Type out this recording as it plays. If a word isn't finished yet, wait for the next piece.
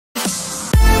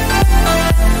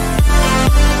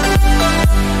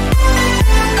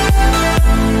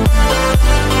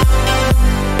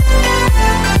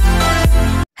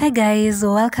guys,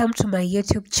 welcome to my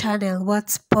YouTube channel.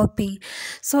 What's popping?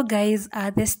 So guys,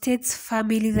 the States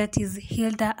family, that is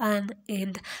Hilda Ann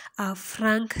and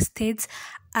Frank States,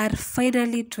 are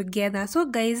finally together. So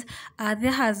guys,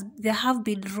 there have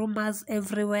been rumors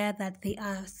everywhere that they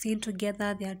are seen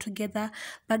together, they are together,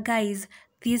 but guys,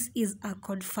 this is a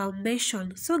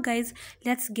confirmation. So guys,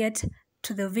 let's get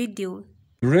to the video.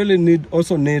 You really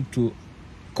also need to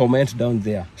comment down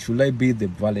there, should I be the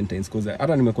Valentine's? Because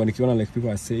hata nimekuwa nikiona like people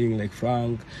are saying like,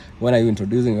 Frank, when are you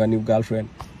introducing your new girlfriend?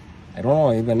 I don't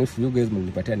know even if you guys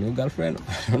mnipatia a new girlfriend.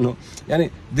 I don't know.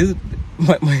 Yani this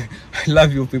I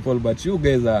love you people, but you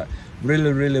guys are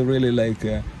really like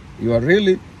you are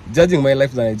really judging my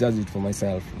life than I judge it for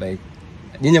myself. Like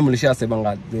nyinyi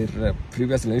mlishasema the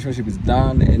previous relationship is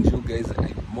done and you guys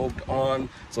moved on,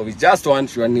 so we just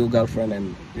want your new girlfriend.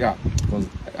 And yeah, because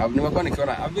I've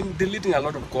been deleting a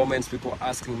lot of comments, people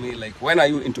asking me like, when are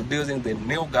you introducing the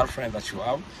new girlfriend that you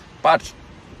have? But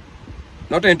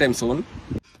not anytime soon.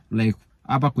 Like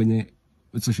hapa kwenye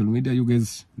social media, you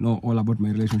guys know all about my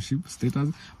relationship status,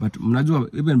 but mnajua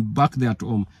even back there at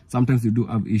home, sometimes you do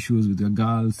have issues with your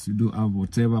girls, you do have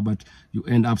whatever, but you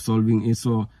end up solving it.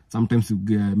 So sometimes you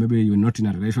maybe you're not in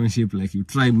a relationship, like you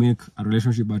try make a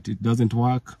relationship but it doesn't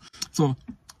work, so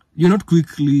you're not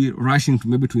quickly rushing to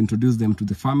maybe to introduce them to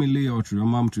the family or to your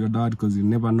mom, to your dad, because you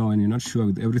never know and you're not sure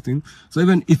with everything. So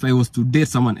even if I was to date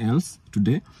someone else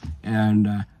today and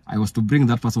I was to bring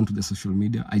that person to the social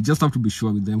media, I just have to be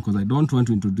sure with them, because I don't want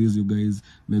to introduce you guys.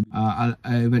 Maybe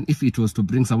even if it was to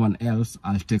bring someone else,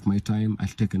 I'll take my time, I'll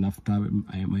take enough time,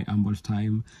 my humble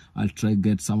time. I'll try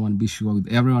get someone, be sure with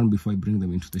everyone before I bring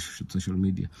them into the social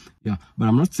media. Yeah, but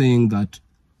I'm not saying that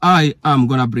I am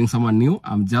gonna bring someone new.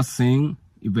 I'm just saying,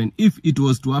 even if it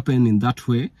was to happen in that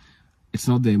way, it's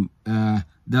not the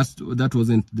that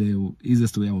wasn't the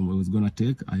easiest way I was gonna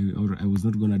take. I was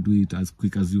not gonna do it as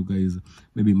quick as you guys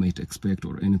maybe might expect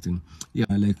or anything. Yeah,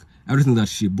 like everything that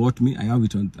she bought me, I have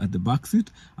it at the back seat.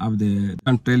 I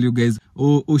can't tell you guys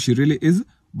oh she really is,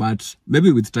 but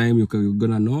maybe with time you're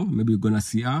gonna know, maybe you're gonna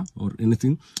see her or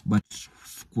anything. But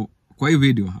kwa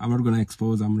video, I'm not gonna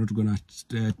expose, I'm not gonna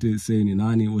say ni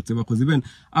nani, whatever, because even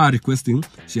requesting,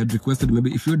 she had requested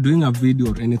maybe if you're doing a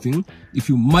video or anything, if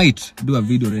you might do a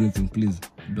video or anything, please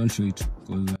don't show it,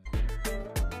 because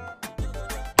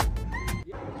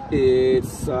it's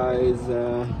size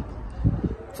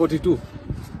 42.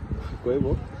 Kwa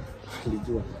hivyo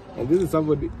alijua. And this is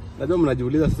somebody, najua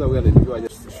mnajiuliza sasa wewe anajua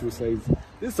shoe size.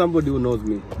 This is somebody who knows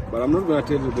me, but I'm not gonna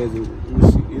tell you guys who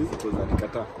she is, because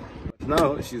alikata.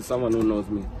 Now she's someone who knows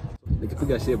me.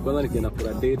 Nikipiga shape, kwanza nikienda for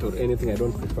a date or anything, I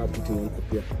don't prefer putting on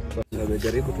kofia.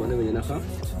 Najaribu tuone venye nakaa.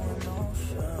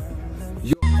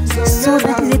 So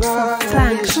that is it for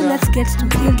Frank. So let's get to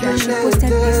Hilda. She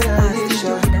posted this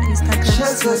video in her Instagram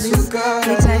stories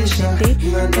later in the day.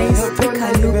 Guys, take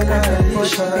a look at the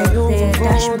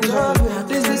dashboard of her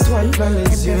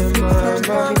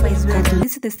and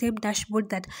this is the same dashboard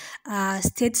that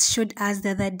States showed us the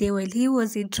other day while he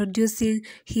was introducing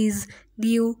his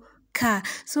new car.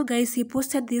 So guys, he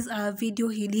posted this video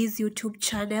in his YouTube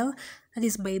channel. That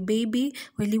is my baby,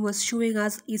 when he was showing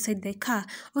us inside the car.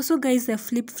 Also guys, the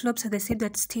flip-flops are the same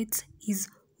that States is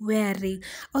wearing.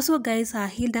 Also guys,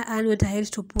 Hilda Ann went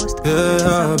ahead to post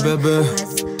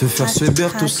te faire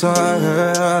subir tout ça,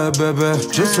 bébé.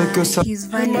 Je sais que ça. His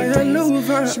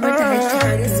Valentine's. She went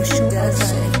ahead to show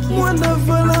us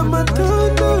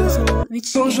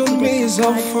which mes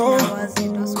enfants,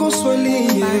 qu'on soit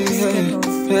liés.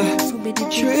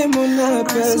 Tu es mon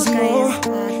apaisement,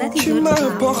 tu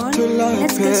m'apportes la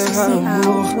paix,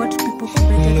 amour.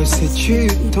 Le sais-tu,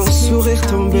 ton sourire,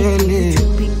 ton bel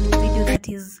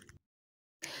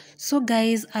So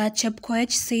guys,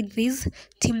 Chepkoech said this: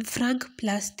 Team Frank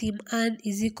plus Team Ann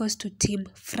is equals to Team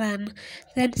Fran.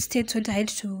 Then States went ahead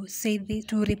to say this,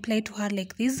 to reply to her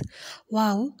like this: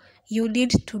 wow, you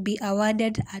need to be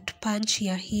awarded at Punch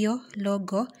ya hiyo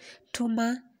logo,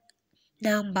 tuma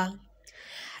number.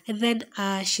 And then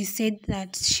she said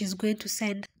that she's going to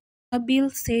send. Bill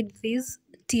said this: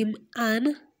 Team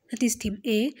Ann, that is Team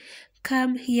A,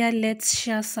 come here, let's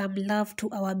share some love to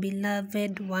our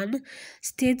beloved one.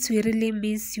 States, we really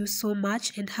miss you so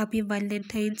much, and happy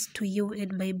Valentine's to you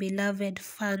and my beloved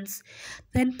fans.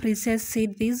 Then Princess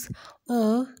said this: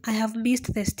 oh, I have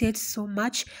missed the States so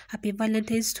much, happy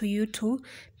Valentine's to you too.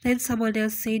 Then someone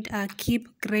else said,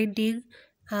 keep grinding,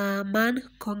 man,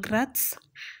 congrats.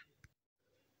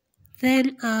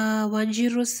 Then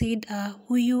Wanjiru said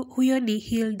huyo ni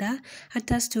Hilda,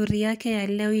 hata story yake ya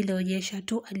leo ilionyesha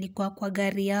tu alikuwa kwa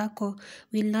gari yako.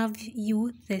 We love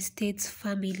you, the States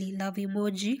family, love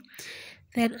emoji.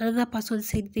 Then another person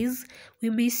said this, we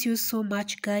miss you so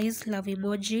much guys, love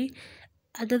emoji.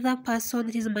 Another person,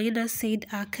 his Maina, said,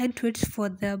 I can't wait for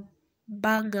the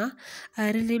banger,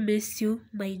 I really miss you,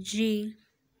 my G.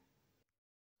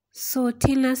 So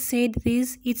Tina said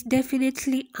this, it's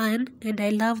definitely Anne and I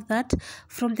love that.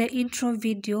 From the intro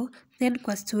video, then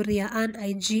Kwasturia and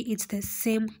IG, it's the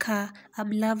same car.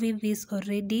 I'm loving this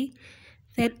already.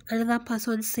 Then another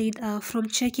person said, from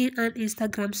checking an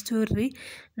Instagram story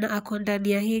na ako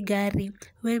ndani ya hii gari,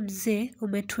 we mzee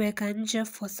umetuweka nje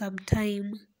for some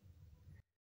time.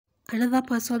 Another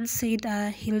person said,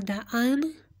 Hilda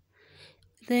Ann.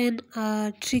 Then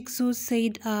Trixu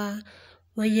said,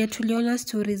 wenye tuliona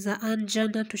story za Ann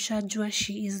jana tushajua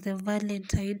she is the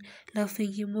Valentine,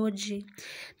 laughing emoji.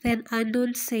 Then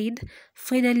Unknown said,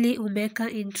 finally umeka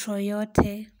intro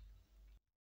yote.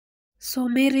 So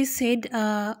Mary said,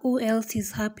 who else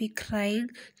is happy crying?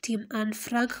 Tim and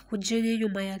Frank kujeni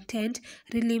nyuma ya tent,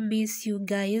 really miss you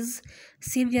guys.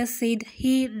 Cynthia said,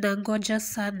 hii nangoja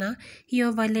sana,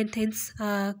 hiyo Valentine's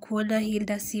kuona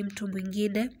Hilda si mtu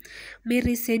mwingine.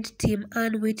 Mary said, Tim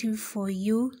Ann waiting for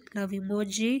you, love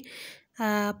emoji.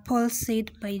 Paul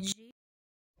said, my G.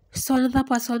 So another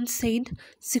person said,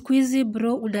 siku hizi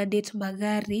bro una date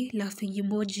magari, laughing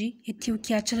emoji, eti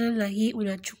ukiachana na hii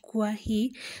unachukua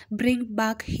hii, bring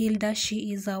back Hilda, she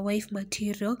is a wife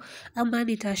material, ama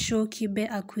nitashow kibe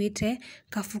akuite,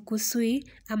 kafukusui,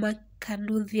 ama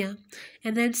kanudhia.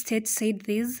 And then State said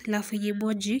this, laughing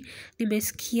emoji,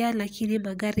 nimesikia lakini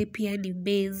magari pia ni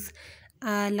base,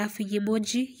 laughing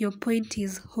emoji, your point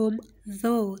is home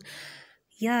though.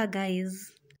 Yeah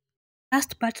guys.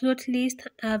 Last but not least,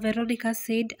 Veronica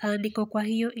said, niko kwa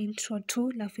hiyo intro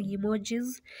too, laughing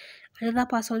emojis. Another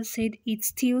person said, it's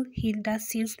still Hilda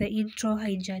since the intro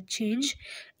haija change,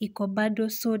 iko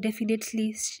bado, so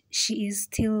definitely she is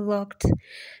still locked.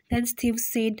 Then Steve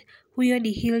said, huyo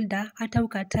ni Hilda, hata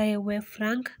ukatae we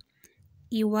Frank,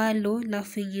 Iwalo,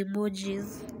 laughing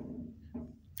emojis.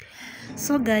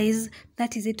 So guys,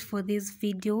 that is it for this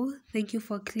video. Thank you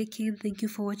for clicking, thank you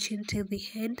for watching till the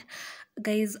end.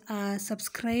 Guys,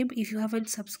 subscribe if you haven't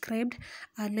subscribed,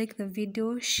 like the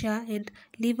video, share and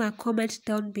leave a comment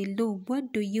down below.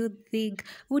 What do you think?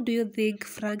 Who do you think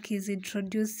Frank is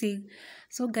introducing?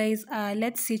 So guys,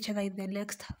 let's see each other in the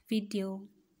next video.